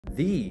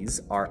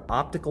These are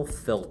optical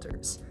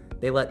filters.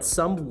 They let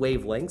some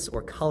wavelengths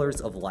or colors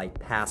of light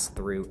pass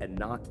through and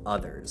not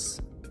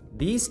others.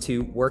 These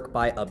two work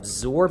by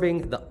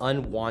absorbing the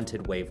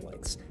unwanted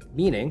wavelengths,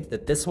 meaning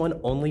that this one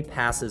only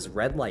passes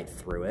red light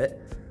through it,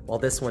 while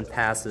this one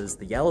passes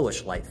the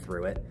yellowish light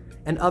through it,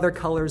 and other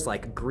colors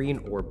like green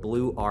or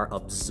blue are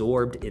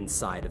absorbed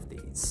inside of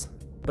these.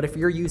 But if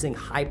you're using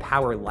high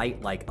power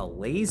light like a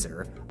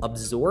laser,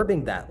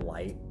 absorbing that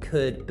light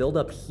could build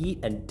up heat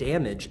and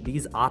damage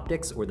these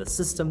optics or the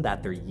system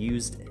that they're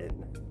used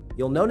in.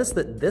 You'll notice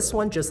that this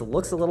one just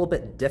looks a little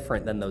bit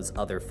different than those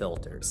other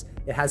filters.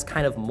 It has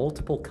kind of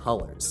multiple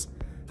colors.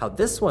 How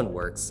this one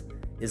works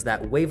is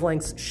that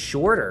wavelengths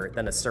shorter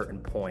than a certain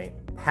point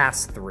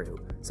pass through,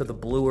 so the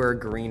bluer,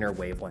 greener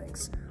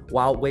wavelengths,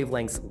 while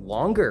wavelengths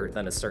longer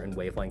than a certain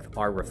wavelength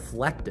are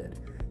reflected,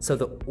 so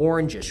the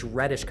orangish,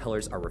 reddish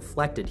colors are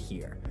reflected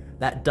here.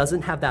 That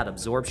doesn't have that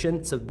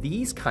absorption, so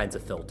these kinds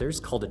of filters,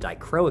 called a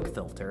dichroic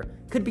filter,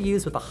 could be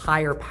used with a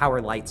higher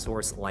power light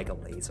source like a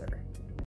laser.